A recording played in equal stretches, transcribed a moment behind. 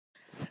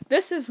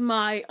This is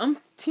my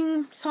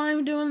umpteenth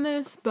time doing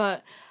this,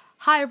 but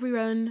hi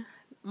everyone.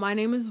 My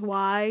name is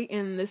Y,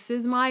 and this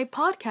is my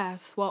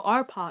podcast. Well,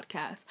 our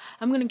podcast.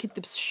 I'm gonna keep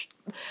this.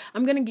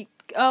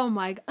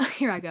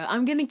 Here I go.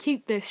 I'm gonna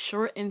keep this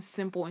short and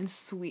simple and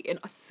sweet and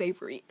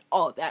savory,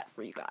 all that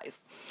for you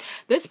guys.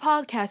 This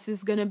podcast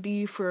is gonna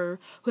be for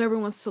whoever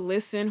wants to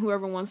listen,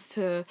 whoever wants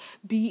to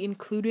be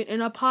included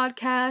in a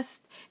podcast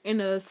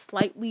in a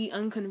slightly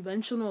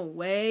unconventional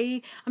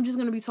way. I'm just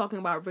gonna be talking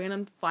about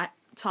random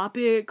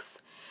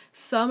topics.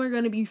 Some are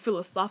going to be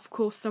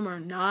philosophical, some are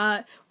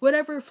not.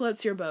 Whatever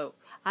floats your boat.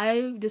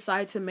 I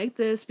decided to make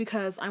this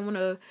because I want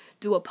to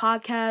do a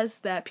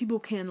podcast that people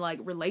can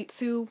relate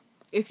to,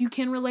 if you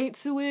can relate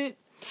to it.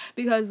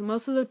 Because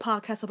most of the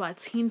podcasts about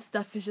teen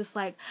stuff is just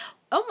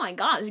oh my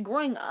gosh,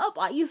 growing up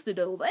I used to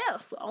do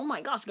this. Oh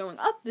my gosh, growing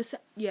up this.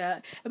 Yeah,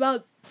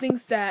 about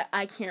things that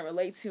I can't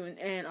relate to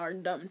and are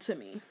dumb to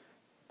me.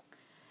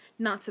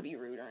 Not to be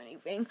rude or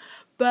anything.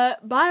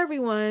 But bye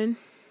everyone.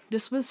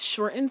 This was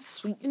short and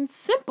sweet and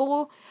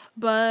simple,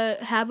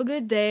 but have a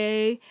good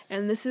day.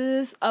 And this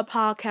is a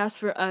podcast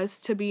for us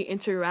to be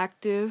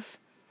interactive.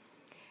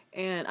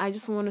 And I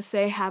just want to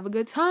say have a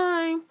good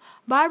time.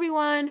 Bye,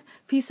 everyone.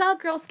 Peace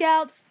out, Girl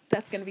Scouts.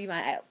 That's going to be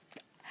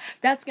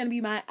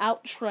my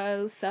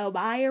outro. So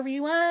bye,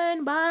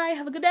 everyone. Bye.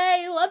 Have a good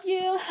day. Love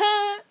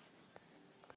you.